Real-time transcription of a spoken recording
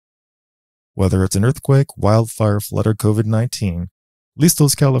Whether it's an earthquake, wildfire, flood, or COVID-19,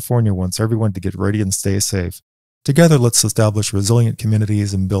 Listos California wants everyone to get ready and stay safe. Together, let's establish resilient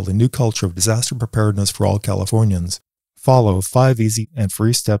communities and build a new culture of disaster preparedness for all Californians. Follow 5 easy and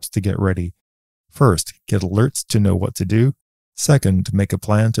free steps to get ready. First, get alerts to know what to do. Second, make a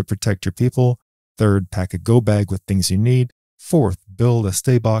plan to protect your people. Third, pack a go bag with things you need. Fourth, build a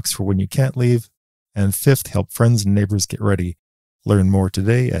stay box for when you can't leave. And fifth, help friends and neighbors get ready. Learn more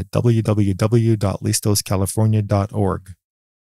today at www.listoscalifornia.org.